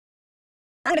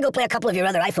I'm gonna go play a couple of your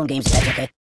other iPhone games if that's okay.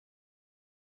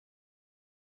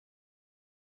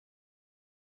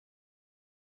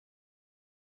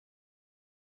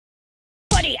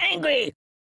 Buddy, angry!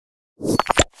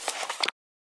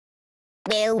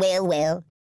 Well.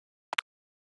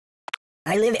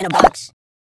 I live in a box.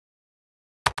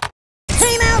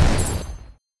 Time out!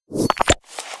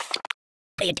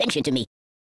 Pay attention to me.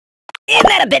 Isn't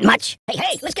that a bit much?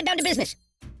 Hey, let's get down to business.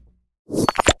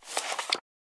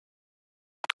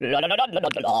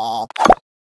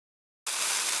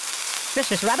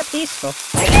 This is rather peaceful.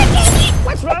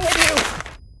 What's wrong with you?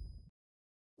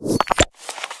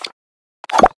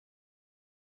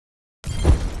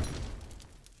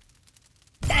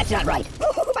 That's not right.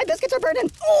 Oh, my biscuits are burning.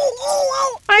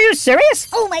 Oh. Are you serious?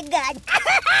 Oh my god.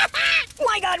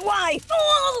 My god, why?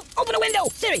 Oh, open a window.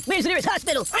 Siri, where's the nearest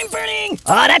hospital? I'm burning.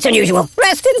 Oh, that's unusual.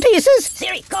 Rest in pieces.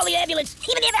 Siri, call the ambulance.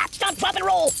 Stop, drop, and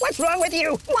roll. What's wrong with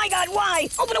you? My god, why?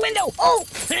 Open a window. Oh.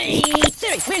 Siri,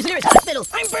 where's the nearest hospital?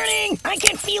 I'm burning. I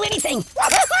can't feel anything.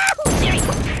 Siri.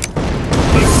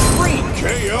 Extreme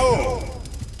KO.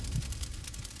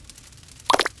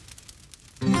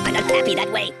 I'm not happy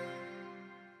that way.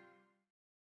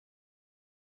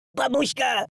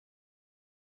 Babushka!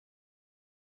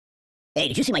 Hey,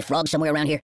 did you see my frog somewhere around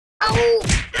here? Ow!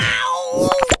 Ow!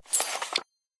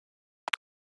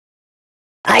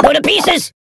 I go to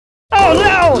pieces! Oh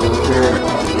no!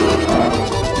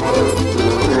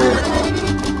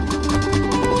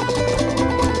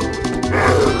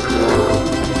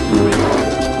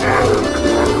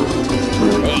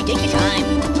 Hey, take your time.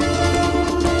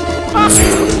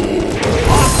 Awesome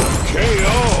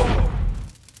KO.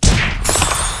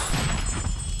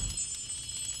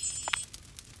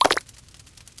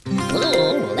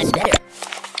 Ooh, that's better.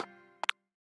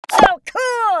 So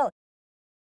cool!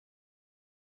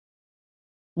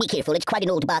 Be careful, it's quite an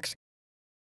old box.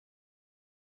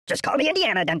 Just call me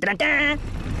Indiana, dun dun dun!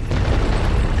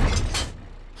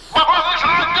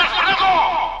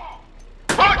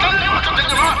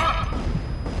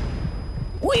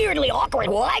 Weirdly awkward,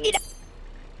 what?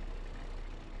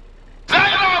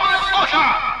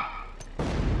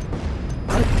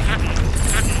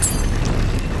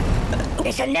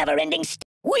 It's a never-ending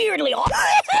weirdly awkward.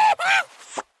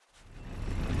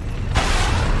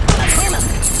 Karma.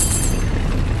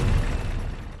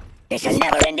 It's a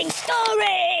never-ending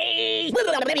story.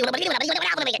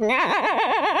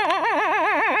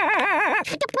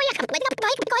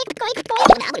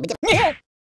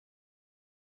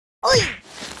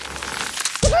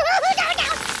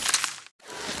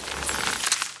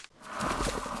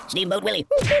 Steamboat Willie.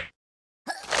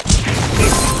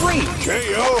 Extreme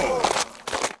KO.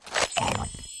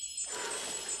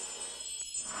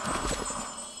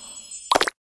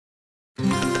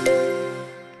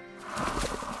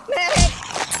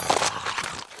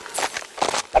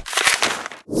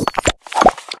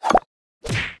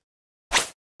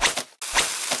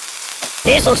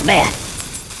 This looks bad.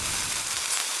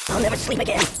 I'll never sleep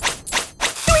again.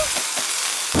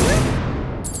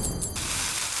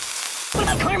 What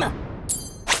about karma?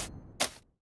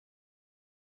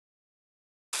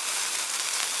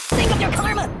 Think of your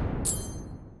karma.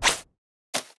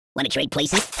 Want to trade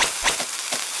places?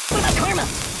 What about karma?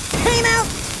 Time out!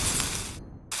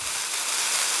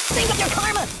 Think of your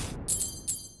karma.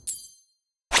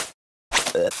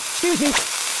 Excuse me.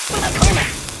 What about karma?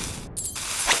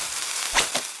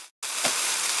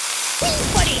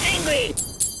 Buddy, angry!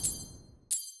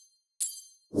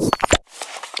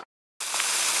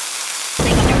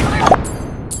 Think of your karma!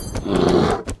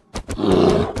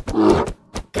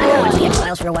 Can I go watch the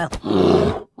X-Files for a while?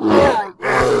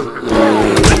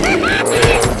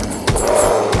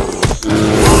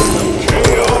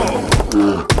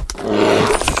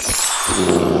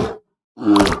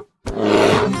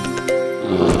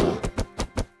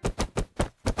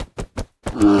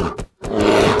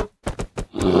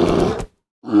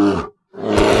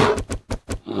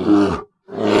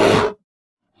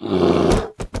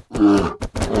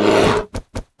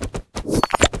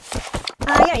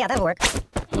 Yeah, that'll work.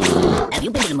 Have you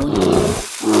been to the moon?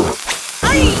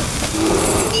 Aye!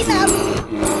 Enough!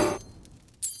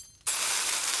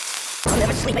 I'll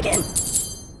never sleep again.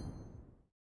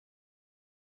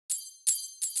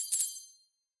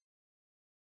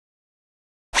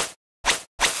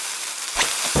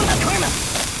 What about karma?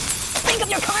 Think of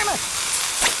your karma!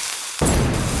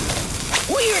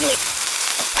 Weirdly!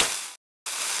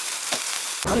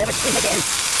 I'll never sleep again.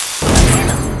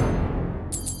 Karma!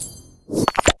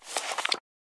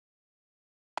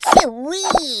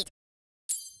 Sweet!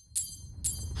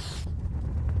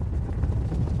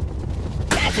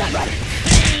 That's not right.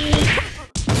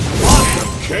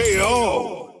 Awesome KO.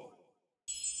 KO.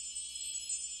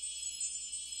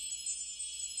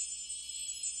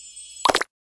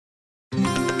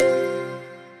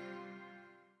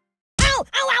 Ow!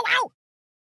 Ow! Ow! Ow!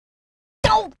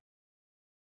 Don't!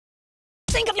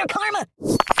 Think of your karma!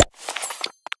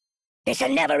 It's a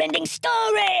never-ending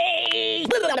story!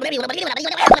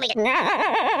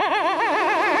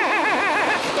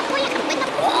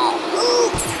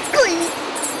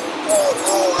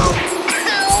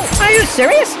 Are you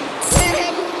serious?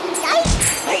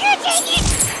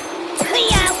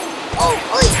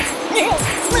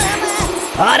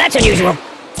 Oh, that's unusual.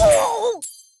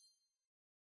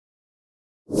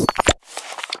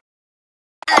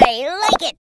 I like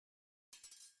it.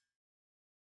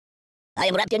 I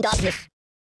am wrapped in darkness.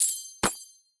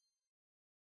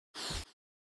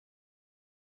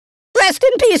 Rest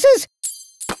in pieces.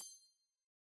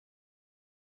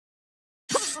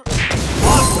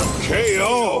 Awesome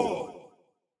KO.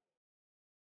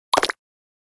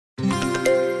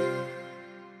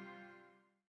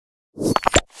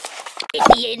 It's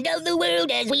the end of the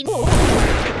world as we know.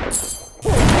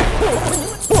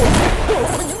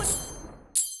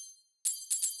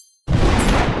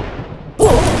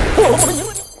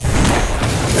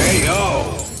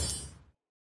 KO.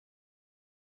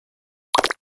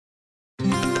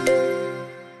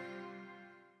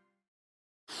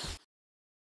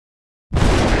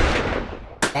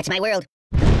 That's my world.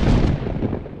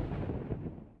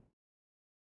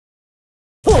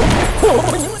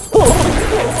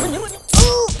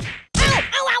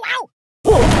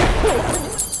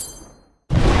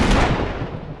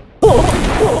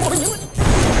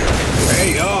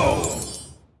 KO.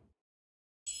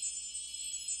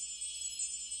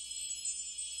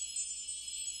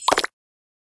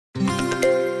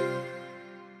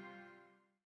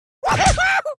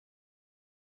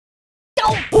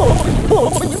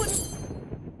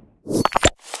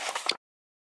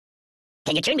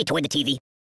 Can you turn me toward the TV?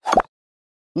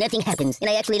 Nothing happens, and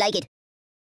I actually like it.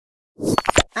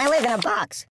 I live in a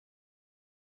box.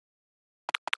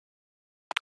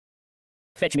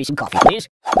 Fetch me some coffee, please.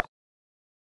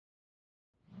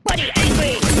 Buddy,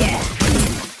 angry! Yeah.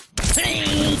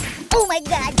 Oh my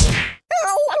god!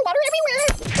 Oh, water everywhere!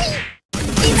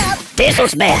 Enough! This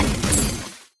looks bad.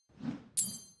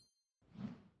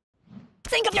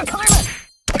 Think of your karma!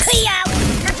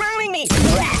 You're drowning me!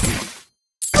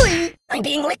 I'm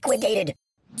being liquidated.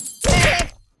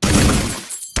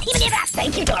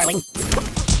 Thank you, darling.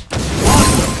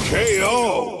 Awesome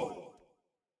KO.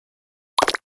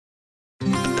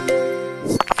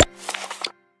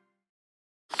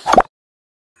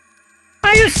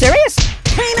 Are you serious?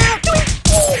 I'm out!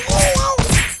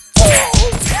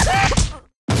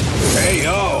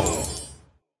 KO.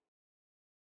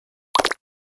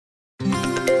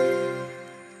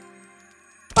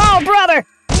 Oh, brother!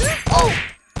 Oh!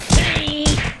 Hey,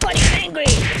 buddy's angry!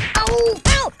 Ow!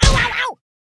 Ow! Ow! Ow! Ow!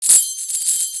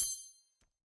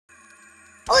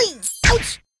 Oi!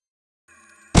 Ouch!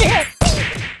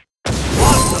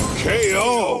 Awesome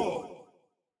KO.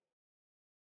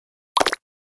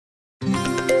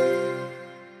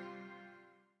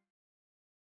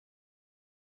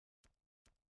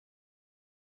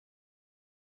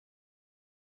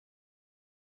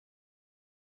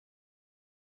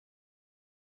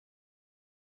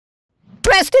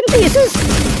 Rest in pieces!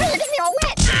 You're getting me all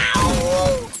wet!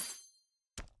 Ow!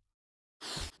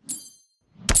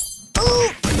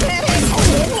 Ooh!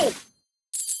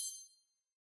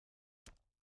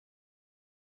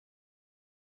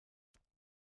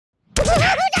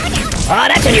 Oh,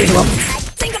 that's unusual.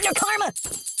 Think of your karma.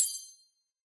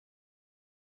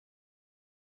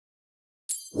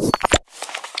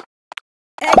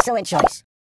 Excellent choice.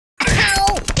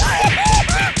 Ow!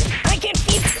 I can't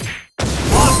keep.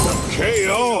 Awesome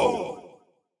KO.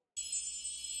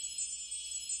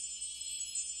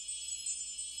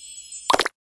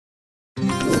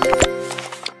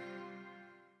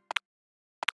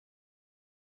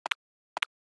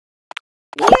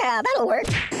 Yeah, that'll work.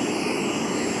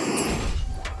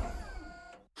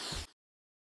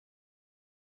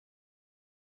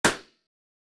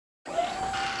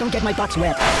 Don't get my box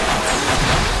wet.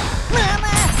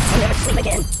 Mama! I'll never sleep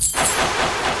again.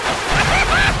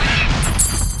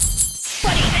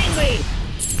 Buddy, angry!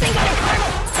 Think of your karma!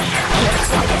 I'll never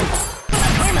sleep again.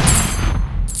 What karma?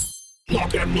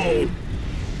 Lock and load.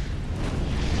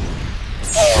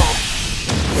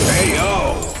 KO.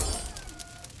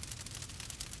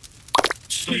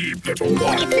 Sleep, little What do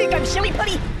one. you think? I'm silly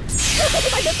putty?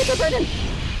 My biscuits are burning.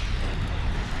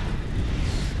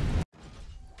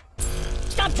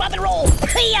 Stop drop, and roll.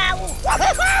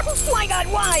 My God,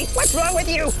 why? What's wrong with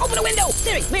you? Open a window.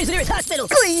 Siri, where's the nearest hospital?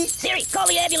 Please. Siri, call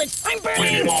the ambulance. I'm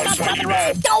burning. Stop, drop, and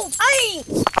roll. Don't.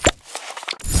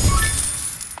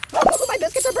 My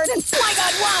biscuits are burning. My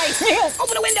God, why?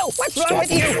 Open a window. What's wrong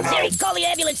with you? Siri, call the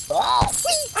ambulance.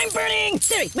 I'm burning.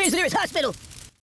 Siri, where's the nearest hospital?